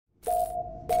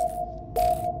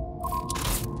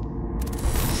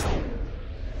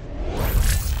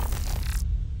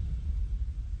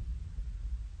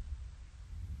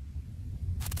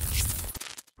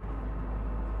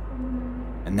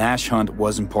Nash hunt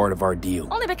wasn't part of our deal.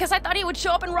 Only because I thought he would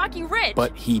show up in Rocky Ridge.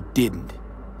 But he didn't.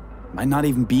 Might not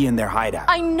even be in their hideout.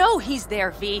 I know he's there,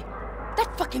 V.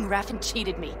 That fucking Raffin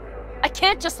cheated me. I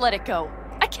can't just let it go.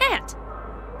 I can't.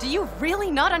 Do you really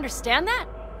not understand that?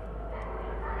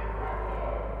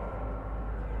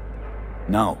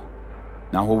 No.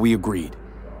 Not what we agreed.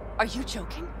 Are you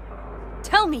joking?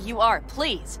 Tell me you are,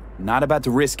 please. Not about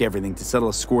to risk everything to settle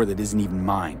a score that isn't even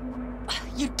mine.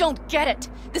 You don't get it.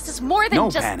 This is more than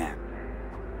just— No, Panam.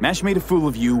 Mash made a fool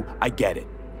of you, I get it.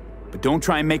 But don't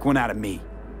try and make one out of me.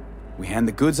 We hand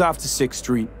the goods off to 6th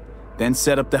Street, then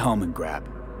set up the helmet grab.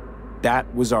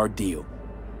 That was our deal.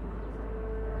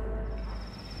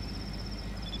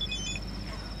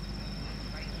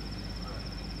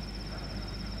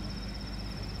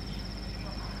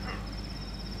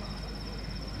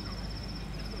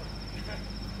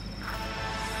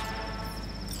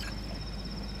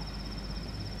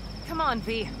 Come on,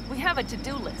 V. We have a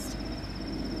to-do list.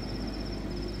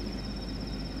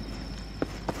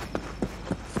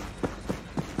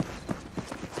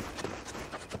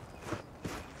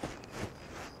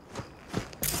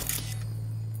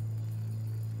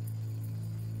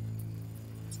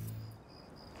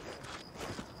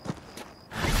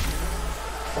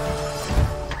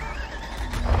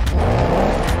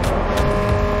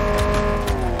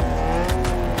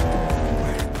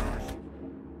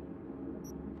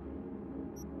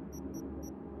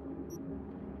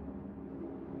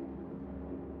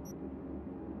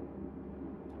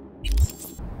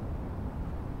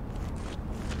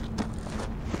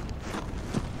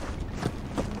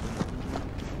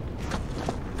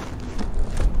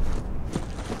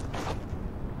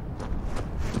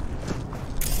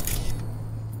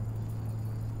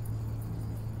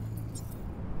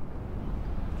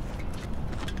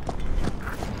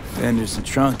 Fender's the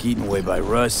trunk eaten away by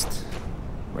rust.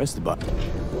 Rest of the body.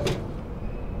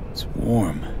 It's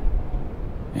warm.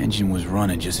 Engine was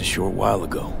running just a short while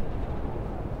ago.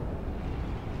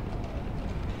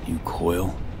 New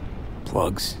coil.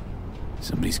 Plugs.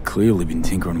 Somebody's clearly been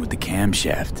tinkering with the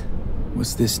camshaft.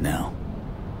 What's this now?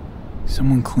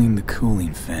 Someone cleaned the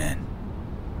cooling fan.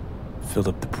 Filled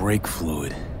up the brake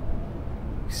fluid.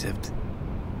 Except...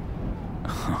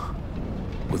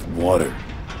 with water.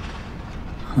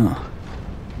 Huh.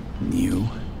 New,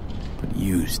 but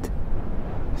used.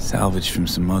 Salvaged from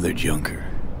some other junker.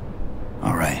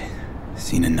 Alright,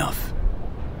 seen enough.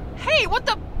 Hey, what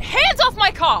the— Hands off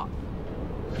my car!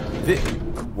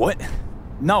 What?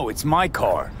 No, it's my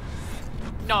car.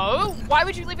 No, why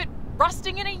would you leave it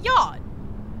rusting in a yard?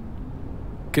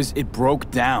 'Cause it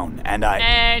broke down, and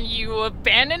And you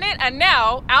abandoned it, and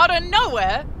now, out of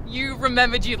nowhere, you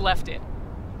remembered you'd left it.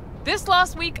 This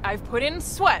last week, I've put in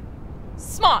sweat.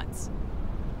 Smarts.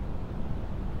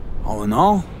 all in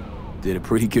all, did a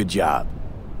pretty good job.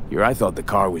 Here I thought the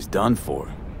car was done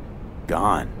for.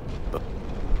 Gone. But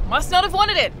Must not have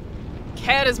wanted it.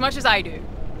 Cared as much as I do.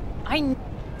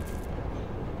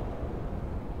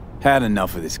 had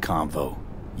enough of this convo.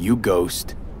 You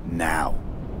ghost, now.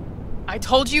 I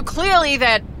told you clearly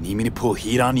that— Need me to pull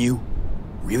heat on you?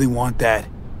 Really want that?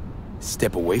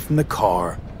 Step away from the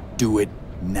car. Do it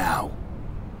now.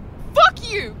 Fuck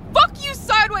you! Fuck you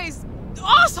sideways,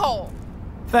 asshole!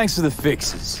 Thanks for the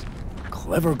fixes.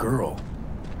 Clever girl.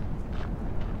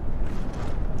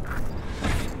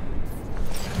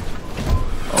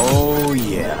 Oh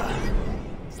yeah.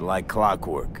 It's like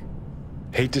clockwork.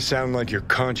 Hate to sound like your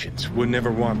conscience would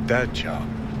never want that job,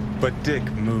 but dick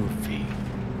move, V.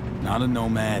 Not a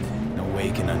nomad, no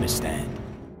way can understand.